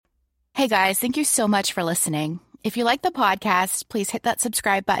Hey guys, thank you so much for listening. If you like the podcast, please hit that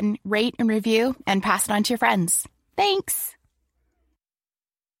subscribe button, rate and review, and pass it on to your friends. Thanks.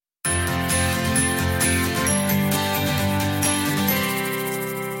 All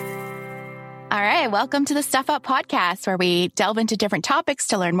right, welcome to the Stuff Up podcast, where we delve into different topics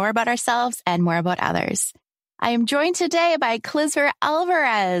to learn more about ourselves and more about others. I am joined today by Klizver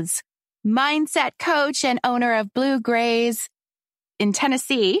Alvarez, mindset coach and owner of Blue Grays in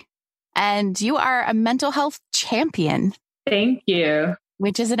Tennessee. And you are a mental health champion. Thank you.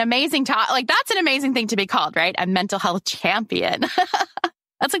 Which is an amazing that's an amazing thing to be called, right? A mental health champion.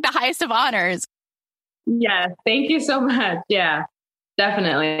 That's like the highest of honors. Yes. Thank you so much. Yeah,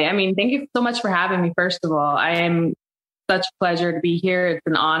 definitely. I mean, thank you so much for having me. First of all, I am such a pleasure to be here. It's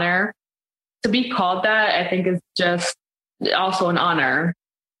an honor to be called that. I think is just also an honor.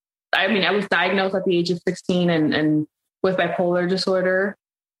 I mean, I was diagnosed at the age of 16 and with bipolar disorder.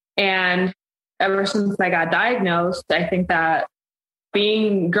 And ever since I got diagnosed, I think that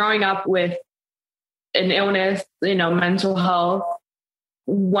growing up with an illness, mental health,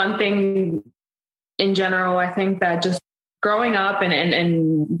 one thing in general, I think that just growing up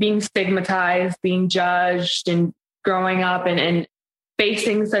and being stigmatized, being judged, and growing up and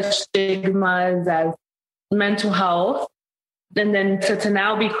facing such stigmas as mental health, and then to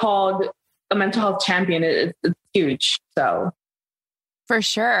now be called a mental health champion, it's huge. So. For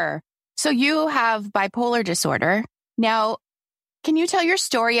sure. So you have bipolar disorder. Now, can you tell your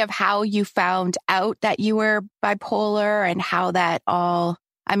story of how you found out that you were bipolar and how that all,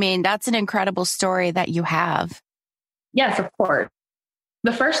 that's an incredible story that you have. Yes, of course.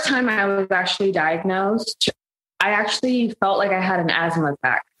 The first time I was actually diagnosed, I actually felt like I had an asthma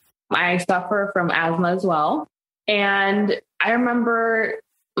attack. I suffer from asthma as well. And I remember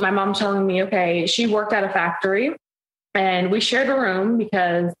my mom telling me, okay, she worked at a factory. And we shared a room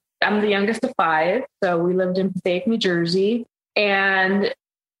because I'm the youngest of 5. So we lived in Passaic, New Jersey. And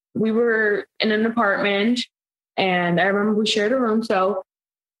we were in an apartment. And I remember we shared a room. So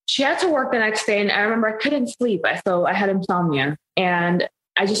she had to work the next day. And I remember I couldn't sleep. So I had insomnia. And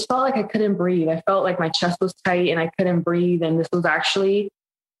I just felt like I couldn't breathe. I felt like my chest was tight and I couldn't breathe. And this was actually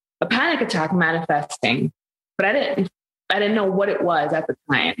a panic attack manifesting. But I didn't know what it was at the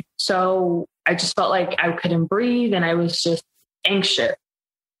time. So I just felt like I couldn't breathe and I was just anxious.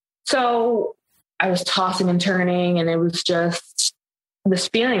 So I was tossing and turning and it was just this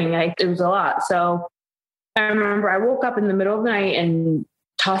feeling, it was a lot. So I remember I woke up in the middle of the night and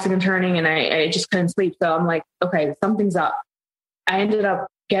tossing and turning and I just couldn't sleep. So I'm like, okay, something's up. I ended up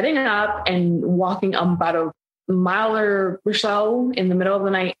getting up and walking about a mile or so in the middle of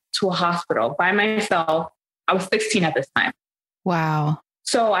the night to a hospital by myself. I was 16 at this time. Wow.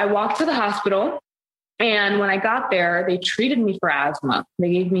 So I walked to the hospital and when I got there, they treated me for asthma.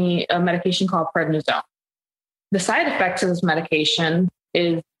 They gave me a medication called prednisone. The side effects of this medication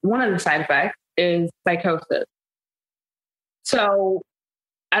one of the side effects is psychosis. So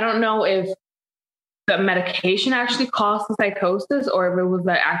I don't know if the medication actually caused the psychosis or if it was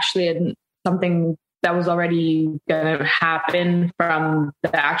actually something that was already going to happen from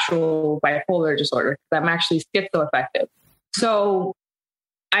the actual bipolar disorder. I'm actually schizoaffective. So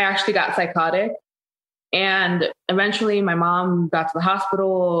I actually got psychotic and eventually my mom got to the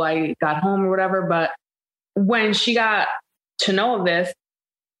hospital. I got home or whatever. But when she got to know of this,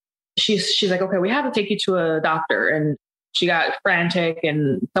 she's like, okay, we have to take you to a doctor. And she got frantic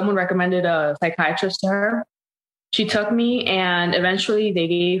and someone recommended a psychiatrist to her. She took me and eventually they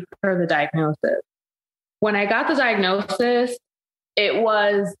gave her the diagnosis. When I got the diagnosis, it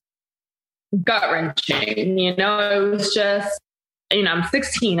was gut wrenching. It was just, I'm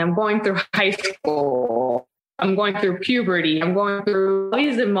 16. I'm going through high school. I'm going through puberty. I'm going through all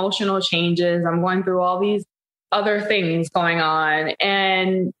these emotional changes. I'm going through all these other things going on.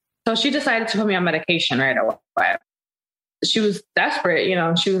 And so she decided to put me on medication right away. She was desperate.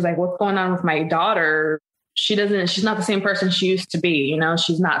 She was like, what's going on with my daughter? She's not the same person she used to be.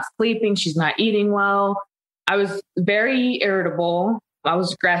 She's not sleeping. She's not eating well. I was very irritable. I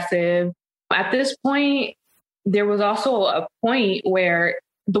was aggressive. At this point, there was also a point where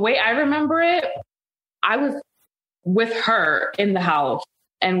the way I remember it, I was with her in the house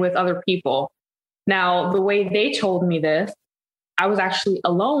and with other people. Now, the way they told me this, I was actually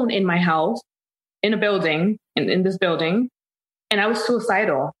alone in my house, in a building, in this building, and I was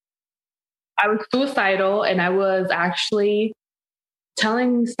suicidal. And I was actually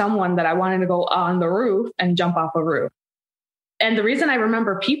telling someone that I wanted to go on the roof and jump off a roof. And the reason I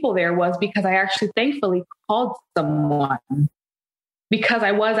remember people there was because I actually thankfully called someone because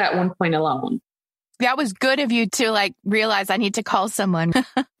I was at one point alone. That was good of you to like realize I need to call someone.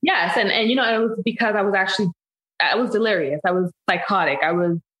 Yes. And, it was because I was delirious. I was psychotic. I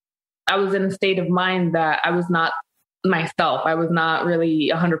was in a state of mind that I was not myself. I was not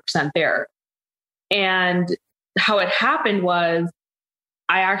really 100% there. And how it happened was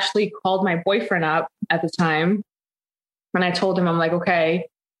I actually called my boyfriend up at the time and I told him, I'm like, okay,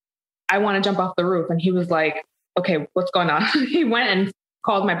 I want to jump off the roof. And he was like, okay, what's going on? He went and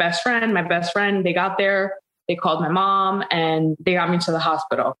called my best friend. They got there, they called my mom and they got me to the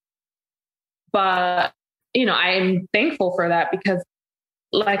hospital. But, I'm thankful for that because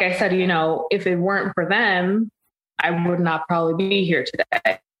like I said, if it weren't for them, I would not probably be here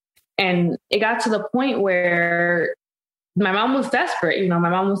today. And it got to the point where my mom was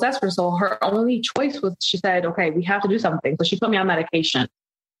desperate. So her only choice was, she said, okay, we have to do something. So she put me on medication.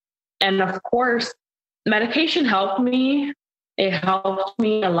 And of course, medication helped me. It helped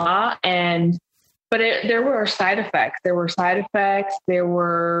me a lot. But there were side effects. There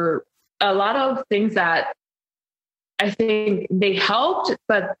were a lot of things that I think they helped,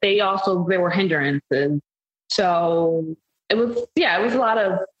 but there were hindrances. So it was a lot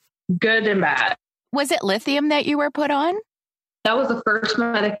of good and bad. Was it lithium that you were put on? That was the first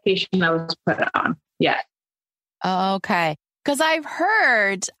medication I was put on. Yes. Okay. Because I've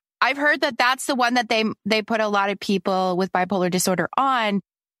heard that that's the one that they put a lot of people with bipolar disorder on,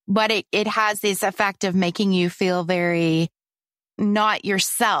 but it has this effect of making you feel very not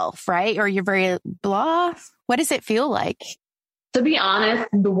yourself, right? Or you're very blah. What does it feel like? To be honest,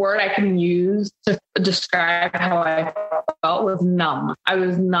 the word I can use to describe how I felt was numb. I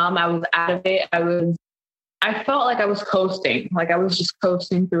was numb. I was out of it. I felt like I was coasting, like I was just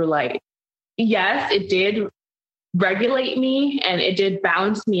coasting through life. Yes, it did regulate me and it did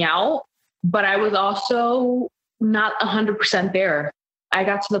balance me out, but I was also not 100% there. I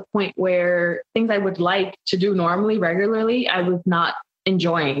got to the point where things I would like to do normally, regularly, I was not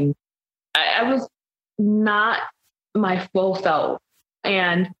enjoying. I was not my full self.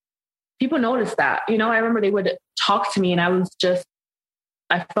 And people noticed that. I remember they would talk to me and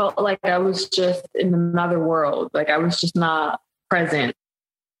I felt like I was just in another world. Like I was just not present.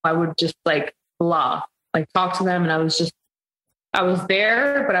 I would just like blah, like talk to them and I was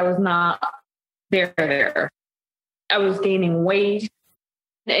there, but I was not there. I was gaining weight.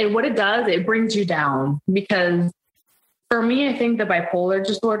 And what it does, it brings you down because for me, I think the bipolar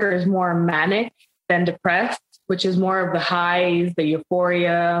disorder is more manic than depressed, which is more of the highs, the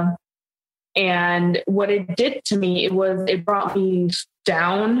euphoria. And what it did to me, it brought me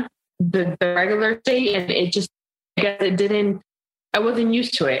down the regular state. And I wasn't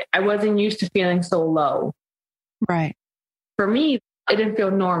used to it. I wasn't used to feeling so low. Right. For me, it didn't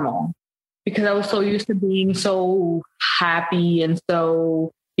feel normal because I was so used to being so happy and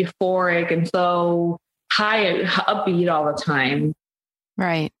so euphoric and so high, upbeat all the time.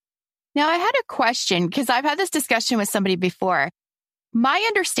 Right. Now I had a question because I've had this discussion with somebody before. My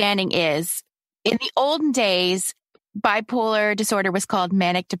understanding is in the olden days, bipolar disorder was called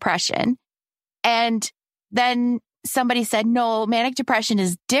manic depression. And then somebody said, no, manic depression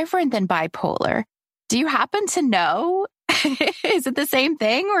is different than bipolar. Do you happen to know? Is it the same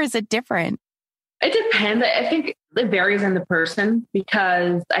thing or is it different? It depends. I think it varies in the person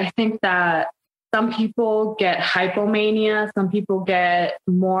because I think that some people get hypomania. Some people get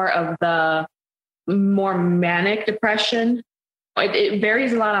more of the more manic depression. It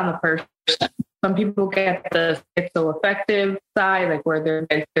varies a lot on the person. Some people get the schizoaffective side, like where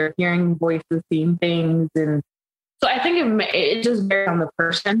they're hearing voices, seeing things. And so I think it just varies on the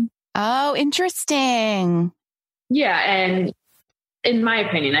person. Oh, interesting. Yeah. And in my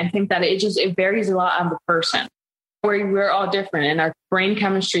opinion, I think that it varies a lot on the person. We're all different and our brain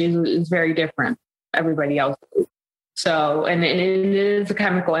chemistry is very different. Everybody else. So, and it is a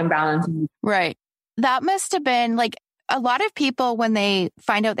chemical imbalance. Right. That must have been like a lot of people when they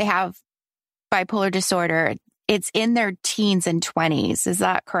find out they have bipolar disorder, it's in their teens and 20s. Is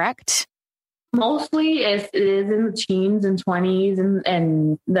that correct? Mostly it is in the teens and 20s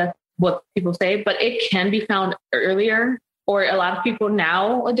and that's what people say, but it can be found earlier. Or a lot of people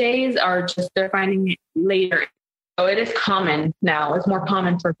nowadays they're finding it later. So it is common now. It's more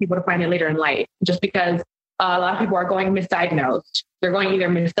common for people to find it later in life just because a lot of people are going misdiagnosed. They're going either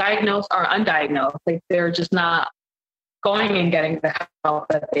misdiagnosed or undiagnosed. Like they're just not going and getting the help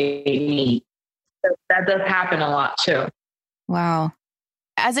that they need. So that does happen a lot too. Wow.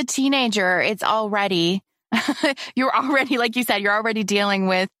 As a teenager, it's already, you're already, like you said, you're already dealing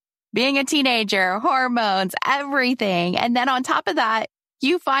with being a teenager, hormones, everything. And then on top of that,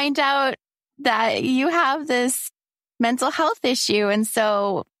 you find out that you have this mental health issue. And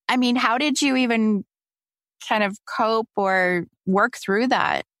so, I mean, how did you even kind of cope or work through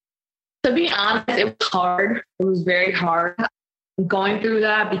that? To be honest, it was hard. It was very hard going through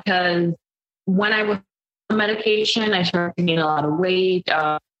that because when I was on medication, I started to gain a lot of weight.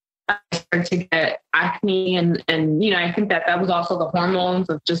 I started to get acne and I think that was also the hormones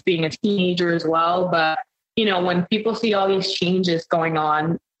of just being a teenager as well. But, when people see all these changes going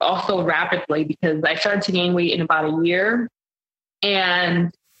on also rapidly, because I started to gain weight in about a year,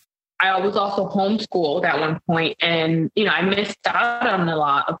 and I was also homeschooled at one point, and, I missed out on a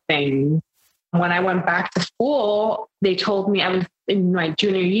lot of things. When I went back to school, they told me I was in my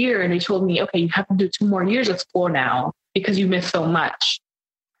junior year, and they told me, okay, you have to do 2 more years of school now because you missed so much.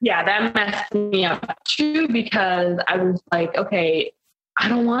 Yeah, that messed me up too, because I was like, okay, I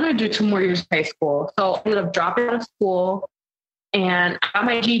don't want to do 2 more years of high school. So I ended up dropping out of school, and I got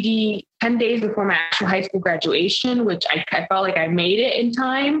my GED 10 days before my actual high school graduation, which I felt like I made it in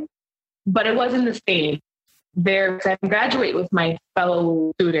time, but it wasn't the same. There, I graduate with my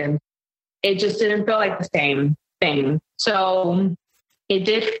fellow students. It just didn't feel like the same thing. So it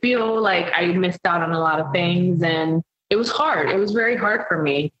did feel like I missed out on a lot of things, and it was hard. It was very hard for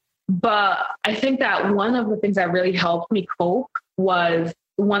me. But I think that one of the things that really helped me cope was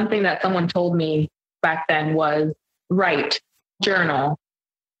one thing that someone told me back then was write, journal.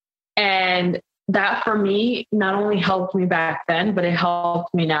 And that for me not only helped me back then, but it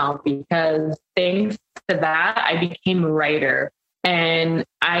helped me now, because thanks to that, I became a writer. And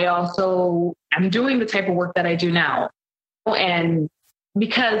I'm doing the type of work that I do now. And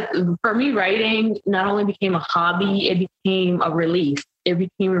because for me, writing not only became a hobby, it became a release. It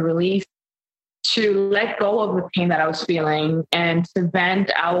became a release to let go of the pain that I was feeling and to vent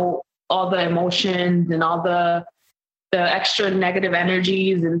out all the emotions and all the extra negative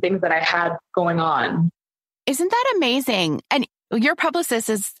energies and things that I had going on. Isn't that amazing? And your publicist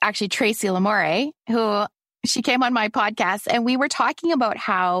is actually Tracy Lamore, who she came on my podcast, and we were talking about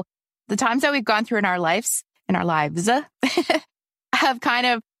how the times that we've gone through in our lives have kind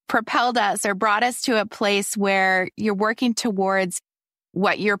of propelled us or brought us to a place where you're working towards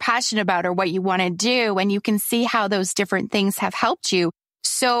what you're passionate about or what you want to do. And you can see how those different things have helped you.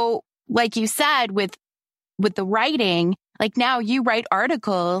 So like you said, with the writing, like now you write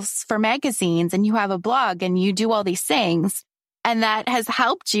articles for magazines and you have a blog and you do all these things, and that has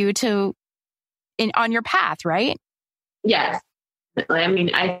helped you on your path, right? Yes. I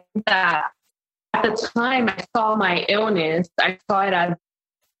mean, I think that at the time I saw my illness, I saw it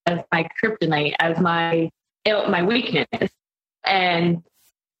as my kryptonite, as my weakness. And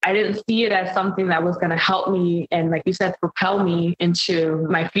I didn't see it as something that was going to help me and, like you said, propel me into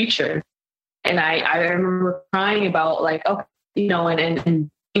my future. And I remember crying about like, okay, and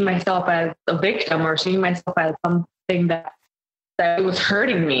seeing myself as a victim or seeing myself as something that was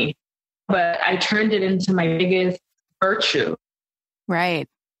hurting me. But I turned it into my biggest virtue. Right.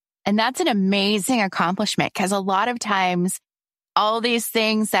 And that's an amazing accomplishment, because a lot of times all these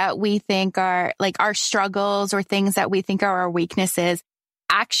things that we think are like our struggles or things that we think are our weaknesses,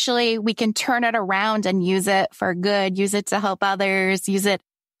 actually we can turn it around and use it for good, use it to help others, use it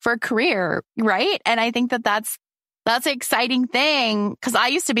for a career. Right. And I think that that's an exciting thing, because I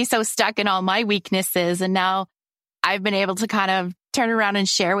used to be so stuck in all my weaknesses, and now I've been able to kind of turn around and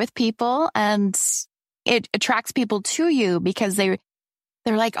share with people, and it attracts people to you because they're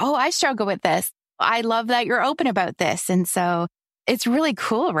like, oh, I struggle with this. I love that you're open about this. And so it's really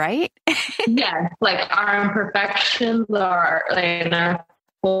cool, right? Yes. Like our imperfections are like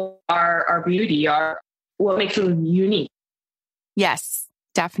our beauty are what makes us unique. Yes,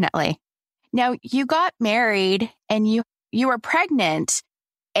 definitely. Now you got married and you were pregnant,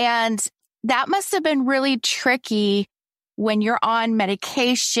 and that must have been really tricky when you're on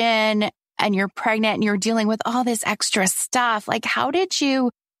medication and you're pregnant and you're dealing with all this extra stuff. Like, how did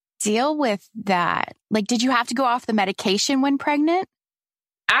you deal with that? Like, did you have to go off the medication when pregnant?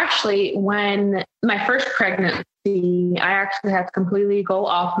 Actually, when my first pregnancy, I actually had to completely go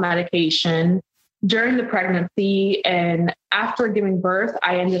off medication during the pregnancy. And after giving birth,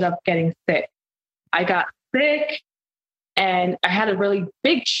 I ended up getting sick. I got sick and I had a really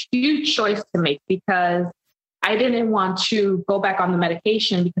big, huge choice to make, because I didn't want to go back on the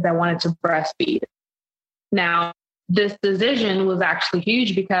medication because I wanted to breastfeed. Now, this decision was actually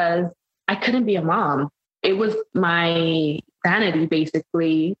huge because I couldn't be a mom. It was my sanity,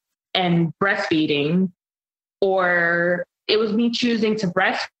 basically, and breastfeeding, or it was me choosing to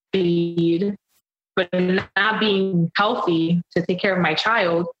breastfeed, but not being healthy to take care of my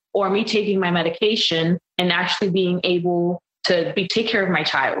child, or me taking my medication and actually being able to take care of my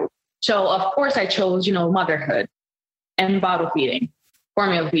child. So of course I chose, motherhood and bottle feeding,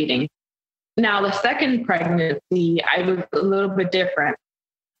 formula feeding. Now, the second pregnancy, I was a little bit different.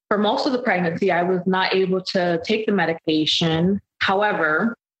 For most of the pregnancy, I was not able to take the medication.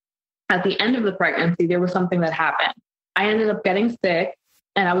 However, at the end of the pregnancy, there was something that happened. I ended up getting sick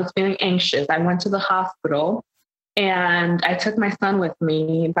and I was feeling anxious. I went to the hospital and I took my son with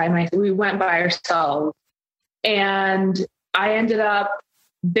me. We went by ourselves, and I ended up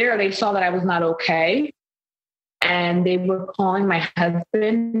there. They saw that I was not okay, and they were calling my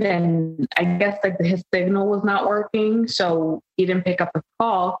husband, and I guess like his signal was not working, so he didn't pick up the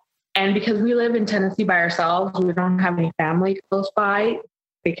call. And because we live in Tennessee by ourselves, we don't have any family close by.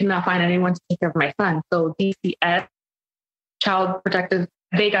 They cannot find anyone to take care of my son. So DCS, Child Protective,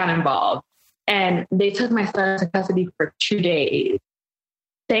 they got involved, and they took my son into custody for 2 days.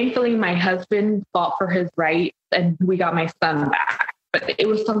 Thankfully, my husband fought for his rights, and we got my son back. But it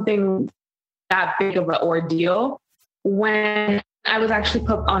was something that big of an ordeal when I was actually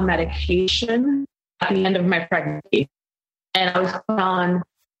put on medication at the end of my pregnancy. And I was put on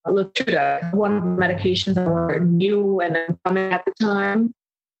Latuda, one of the medications that were new and uncommon at the time.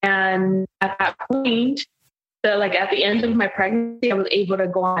 And at that point, at the end of my pregnancy, I was able to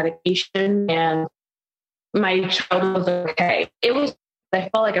go on medication and my child was okay. I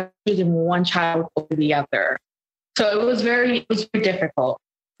felt like I was choosing one child over the other. So it was very difficult.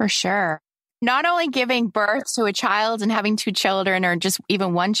 For sure. Not only giving birth to a child and having 2 children or just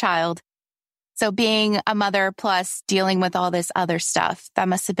even one child. So being a mother plus dealing with all this other stuff, that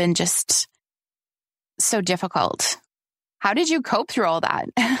must have been just so difficult. How did you cope through all that?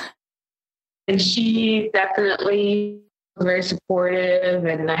 And she definitely was very supportive.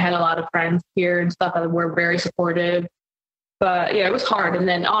 And I had a lot of friends here and stuff that were very supportive. But yeah, it was hard. And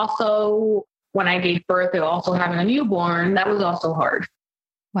then also when I gave birth, and also having a newborn, that was also hard.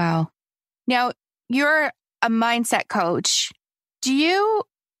 Wow. Now, you're a mindset coach. Do you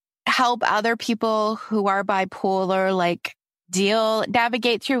help other people who are bipolar,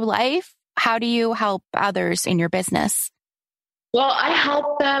 navigate through life? How do you help others in your business? Well, I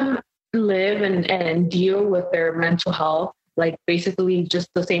help them live and deal with their mental health, like basically just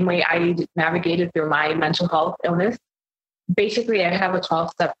the same way I navigated through my mental health illness. Basically, I have a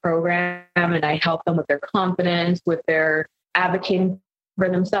 12-step program and I help them with their confidence, with their advocating for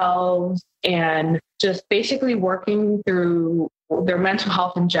themselves, and just basically working through their mental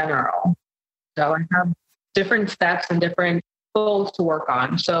health in general. So I have different steps and different goals to work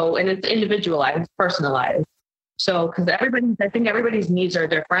on. So, and it's individualized, personalized. So, because I think everybody's needs are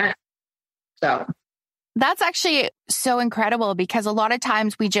different. So that's actually so incredible because a lot of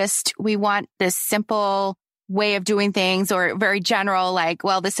times we want this simple way of doing things or very general,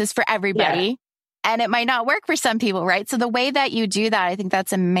 this is for everybody. Yeah. And it might not work for some people, right? So the way that you do that, I think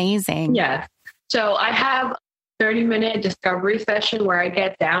that's amazing. Yeah. So I have 30-minute discovery session where I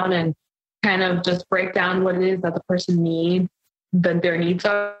get down and kind of just break down what it is that the person needs, that their needs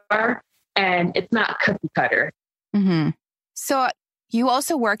are. And it's not cookie cutter. Mm-hmm. So you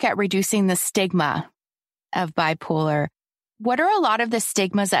also work at reducing the stigma of bipolar. What are a lot of the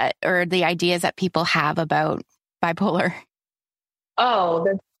stigmas or the ideas that people have about bipolar? Oh,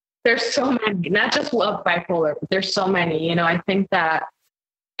 there's so many, not just of bipolar, but there's so many. I think that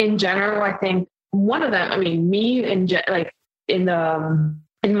in general, I think one of them, me in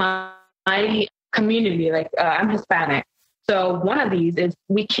my community, I'm Hispanic. So one of these is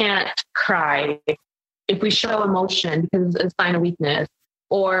we can't cry if we show emotion because it's a sign of weakness,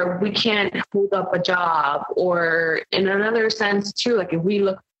 or we can't hold up a job, or in another sense too,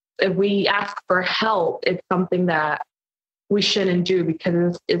 if we ask for help, it's something that we shouldn't do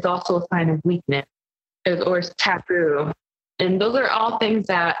because it's also a sign of weakness or it's taboo. And those are all things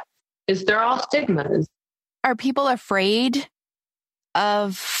they're all stigmas. Are people afraid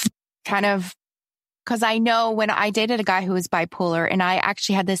of because I know when I dated a guy who was bipolar and I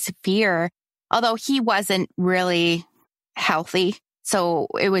actually had this fear, although he wasn't really healthy. So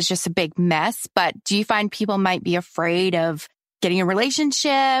it was just a big mess. But do you find people might be afraid of getting a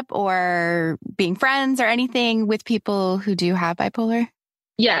relationship or being friends or anything with people who do have bipolar?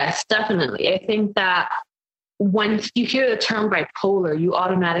 Yes, definitely. I think that when you hear the term bipolar, you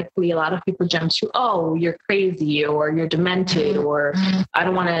automatically, a lot of people jump to, oh, you're crazy or you're demented or I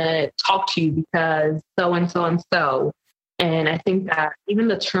don't want to talk to you because so and so and so. And I think that even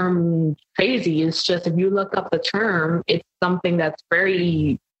the term crazy is just, if you look up the term, it's something that's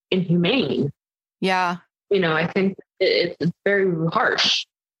very inhumane. Yeah. I think it's very harsh.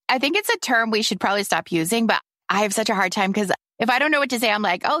 I think it's a term we should probably stop using, but I have such a hard time because if I don't know what to say, I'm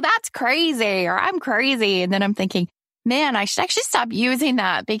like, oh, that's crazy or I'm crazy. And then I'm thinking, man, I should actually stop using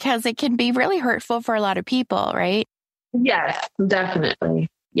that because it can be really hurtful for a lot of people, right? Yes, definitely.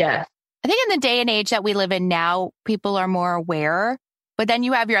 Yes. I think in the day and age that we live in now, people are more aware, but then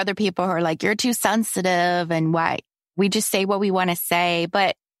you have your other people who are like, you're too sensitive and why we just say what we want to say.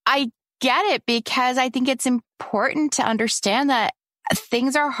 But I get it because I think it's important to understand that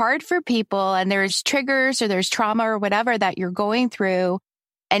things are hard for people and there's triggers or there's trauma or whatever that you're going through.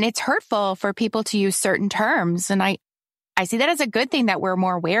 And it's hurtful for people to use certain terms. And I see that as a good thing that we're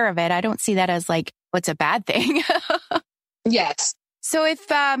more aware of it. I don't see that as like, what's a bad thing? Yes. So if,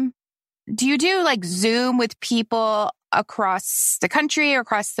 do you do like Zoom with people across the country or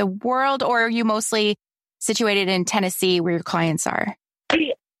across the world, or are you mostly situated in Tennessee where your clients are?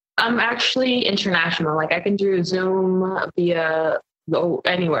 I'm actually international. Like I can do Zoom via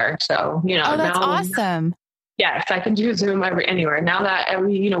anywhere. So, Oh, that's awesome. Yes, I can do Zoom anywhere. Now that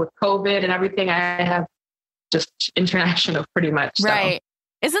with COVID and everything, I have just international pretty much. So. Right.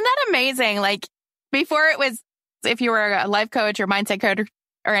 Isn't that amazing? Like before it was, if you were a life coach or mindset coach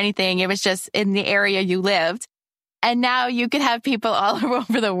or anything, it was just in the area you lived. And now you could have people all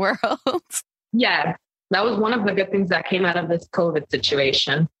over the world. Yeah. That was one of the good things that came out of this COVID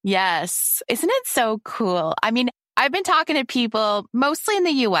situation. Yes. Isn't it so cool? I mean, I've been talking to people mostly in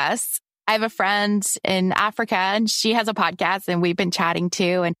the US. I have a friend in Africa and she has a podcast and we've been chatting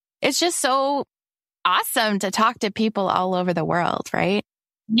too. And it's just so awesome to talk to people all over the world, right?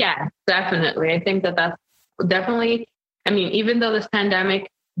 Yeah, definitely. I think that's definitely, even though this pandemic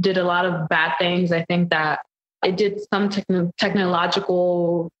did a lot of bad things, I think that it did some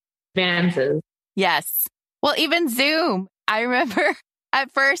technological advances. Yes. Well, even Zoom, I remember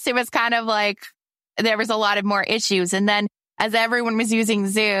at first it was kind of like there was a lot of more issues. And then as everyone was using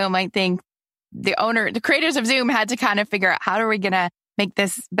Zoom, I think the creators of Zoom had to kind of figure out how are we going to make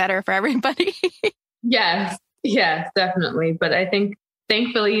this better for everybody? Yes, definitely. But I think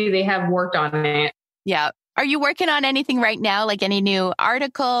thankfully they have worked on it. Yeah. Are you working on anything right now? Like any new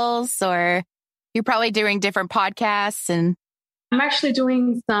articles, or you're probably doing different podcasts? And I'm actually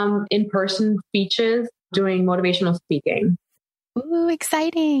doing some in-person speeches, doing motivational speaking. Ooh,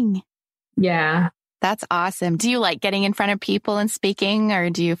 exciting. Yeah. That's awesome. Do you like getting in front of people and speaking,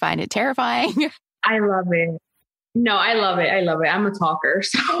 or do you find it terrifying? I love it. No, I love it. I'm a talker.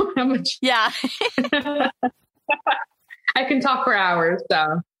 So yeah. I can talk for hours.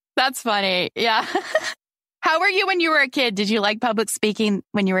 So that's funny. Yeah. How were you when you were a kid? Did you like public speaking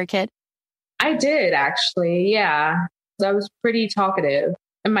when you were a kid? I did actually. Yeah. I was pretty talkative,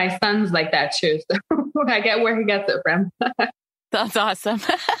 and my son's like that too. So I get where he gets it from. That's awesome.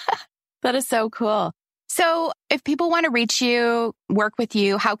 That is so cool. So if people want to reach you, work with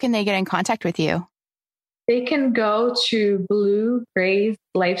you, how can they get in contact with you? They can go to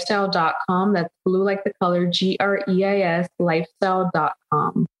bluegrazlifestyle.com. That's blue like the color, GREIS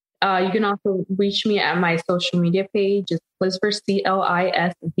lifestyle.com. You can also reach me at my social media page. It's Clisver,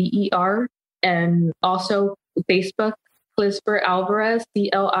 CLISVER, and also Facebook, Clisver Alvarez,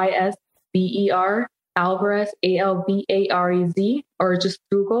 CLISVER, Alvarez, ALVAREZ, or just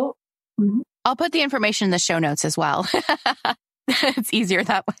Google. Mm-hmm. I'll put the information in the show notes as well. It's easier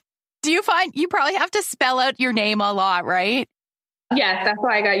that way. Do you find you probably have to spell out your name a lot, right? Yes, that's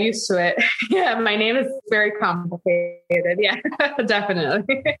why I got used to it. Yeah, my name is very complicated. Yeah,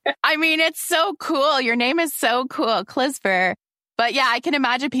 definitely. I mean, it's so cool. Your name is so cool, Clisver. But yeah, I can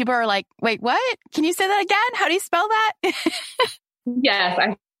imagine people are like, wait, what? Can you say that again? How do you spell that? Yes,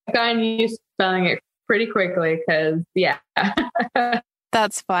 I got used to spelling it pretty quickly because, yeah.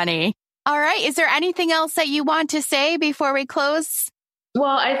 That's funny. All right. Is there anything else that you want to say before we close?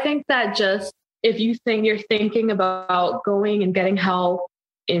 Well, I think that just if you're thinking about going and getting help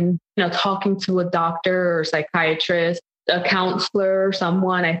in, talking to a doctor or psychiatrist, a counselor or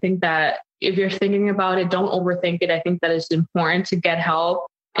someone, I think that if you're thinking about it, don't overthink it. I think that it's important to get help,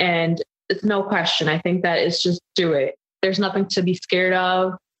 and it's no question. I think that it's just do it. There's nothing to be scared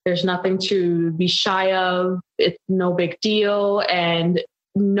of. There's nothing to be shy of. It's no big deal, and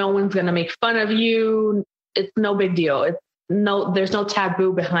no one's going to make fun of you. It's no big deal. There's no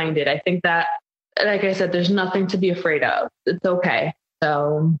taboo behind it. I think that, like I said, there's nothing to be afraid of. It's okay.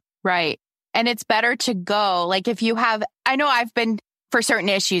 So. Right. And it's better to go. Like if you have, I know I've been for certain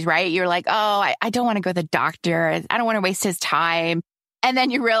issues, right? You're like, oh, I don't want to go to the doctor. I don't want to waste his time. And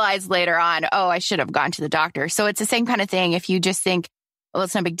then you realize later on, oh, I should have gone to the doctor. So it's the same kind of thing. If you just think, well,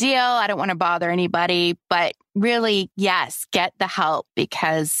 it's no big deal. I don't want to bother anybody. But really, yes, get the help,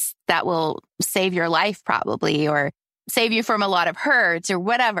 because that will save your life probably, or save you from a lot of hurts or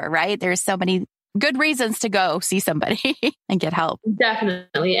whatever, right? There's so many good reasons to go see somebody and get help.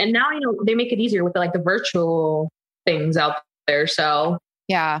 Definitely. And now, they make it easier with the virtual things out there. So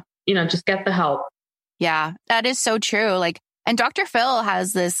yeah, just get the help. Yeah, that is so true. Like And Dr. Phil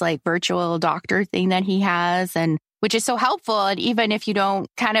has this like virtual doctor thing that he has, and which is so helpful. And even if you don't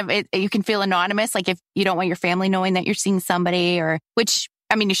you can feel anonymous, like if you don't want your family knowing that you're seeing somebody, or which,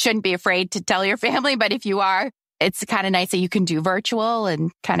 I mean, you shouldn't be afraid to tell your family, but if you are, it's kind of nice that you can do virtual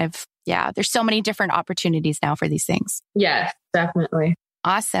and there's so many different opportunities now for these things. Yes, definitely.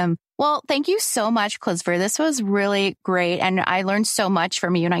 Awesome. Well, thank you so much, Klizver. This was really great. And I learned so much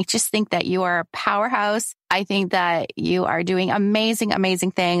from you. And I just think that you are a powerhouse. I think that you are doing amazing, amazing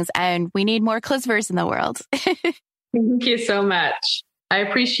things. And we need more Klizvers in the world. Thank you so much. I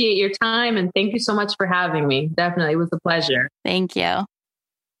appreciate your time. And thank you so much for having me. Definitely. It was a pleasure. Thank you.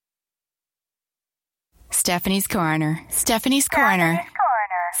 Stephanie's Corner. Stephanie's Corner.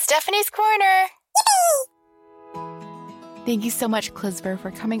 Stephanie's Corner. Thank you so much, Klizver, for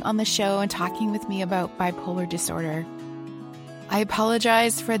coming on the show and talking with me about bipolar disorder. I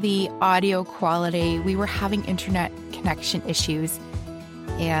apologize for the audio quality. We were having internet connection issues,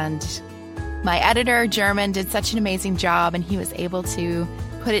 and my editor, German, did such an amazing job, and he was able to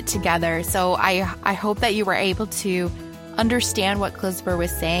put it together. So I hope that you were able to understand what Klizver was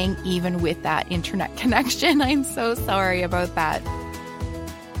saying, even with that internet connection. I'm so sorry about that.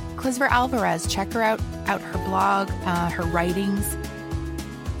 Klizver Alvarez, check her out her blog, her writings.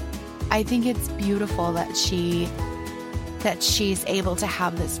 I think it's beautiful that she's able to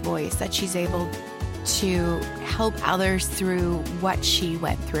have this voice, that she's able to help others through what she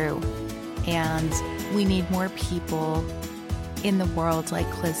went through. And we need more people in the world like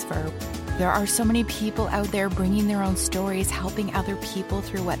Klizver. There are so many people out there bringing their own stories, helping other people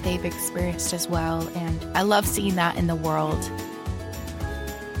through what they've experienced as well. And I love seeing that in the world.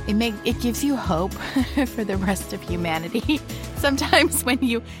 It gives you hope for the rest of humanity. Sometimes when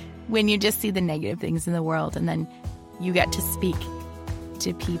you just see the negative things in the world, and then you get to speak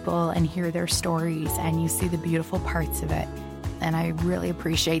to people and hear their stories, and you see the beautiful parts of it. And I really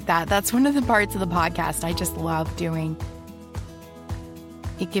appreciate that. That's one of the parts of the podcast I just love doing.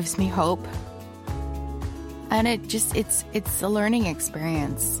 It gives me hope. And it's a learning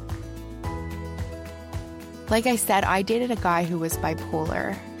experience. Like I said, I dated a guy who was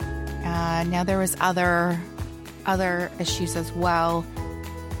bipolar. Now there was other issues as well,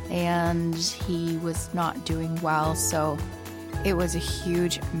 and he was not doing well, so it was a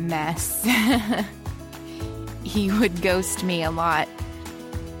huge mess. He would ghost me a lot,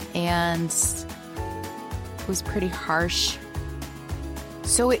 and it was pretty harsh.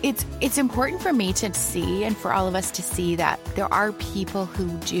 So it's important for me to see, and for all of us to see, that there are people who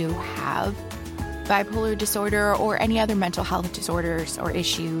do have bipolar disorder or any other mental health disorders or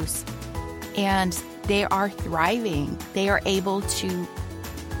issues, and they are thriving. They are able to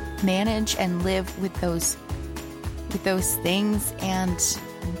manage and live with those things and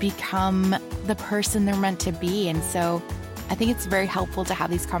become the person they're meant to be. And so I think it's very helpful to have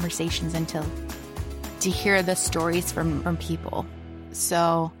these conversations and to hear the stories from people.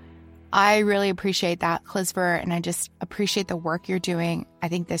 So I really appreciate that, Klizver, and I just appreciate the work you're doing. I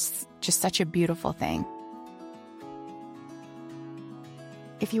think this is just such a beautiful thing.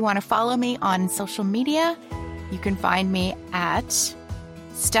 If you want to follow me on social media, you can find me at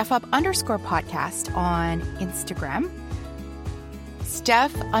StephUp_podcast on Instagram,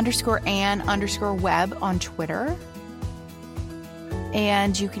 Steph_Ann_web on Twitter.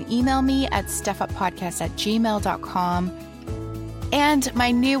 And you can email me at stephuppodcast@gmail.com. And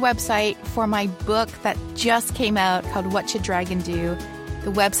my new website for my book that just came out called What Should Dragon Do?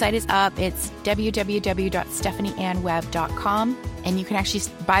 The website is up. It's www.stephanieannweb.com. And you can actually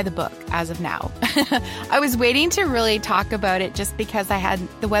buy the book as of now. I was waiting to really talk about it just because the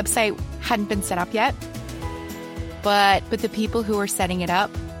website hadn't been set up yet. But the people who are setting it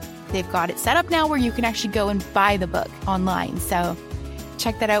up, they've got it set up now where you can actually go and buy the book online. So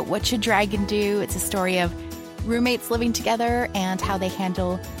check that out. What Should Dragon Do? It's a story of roommates living together and how they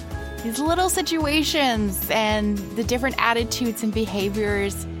handle these little situations and the different attitudes and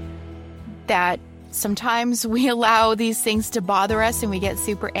behaviors that sometimes we allow these things to bother us, and we get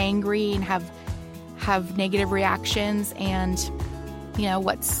super angry and have negative reactions. And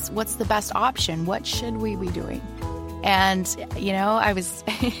what's the best option? What should we be doing? And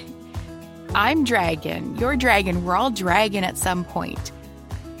I'm dragon, you're dragon, we're all dragon at some point.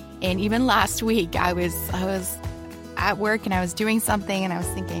 And even last week I was at work and I was doing something and I was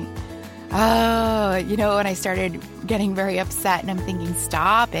thinking, and I started getting very upset, and I'm thinking,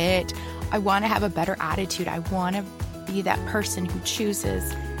 stop it. I want to have a better attitude. I want to be that person who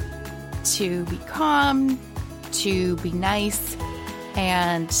chooses to be calm, to be nice.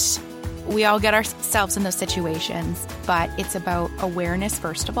 And we all get ourselves in those situations, but it's about awareness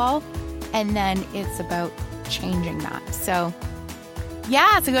first of all. And then it's about changing that. So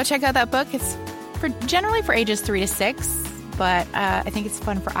so go check out that book. It's generally for ages 3 to 6, but I think it's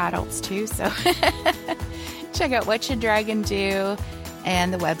fun for adults too. So check out What Should Dragon Do?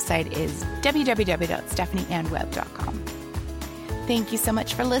 And the website is www.stephanieandwebb.com. Thank you so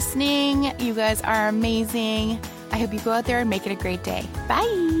much for listening. You guys are amazing. I hope you go out there and make it a great day.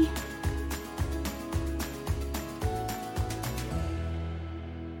 Bye.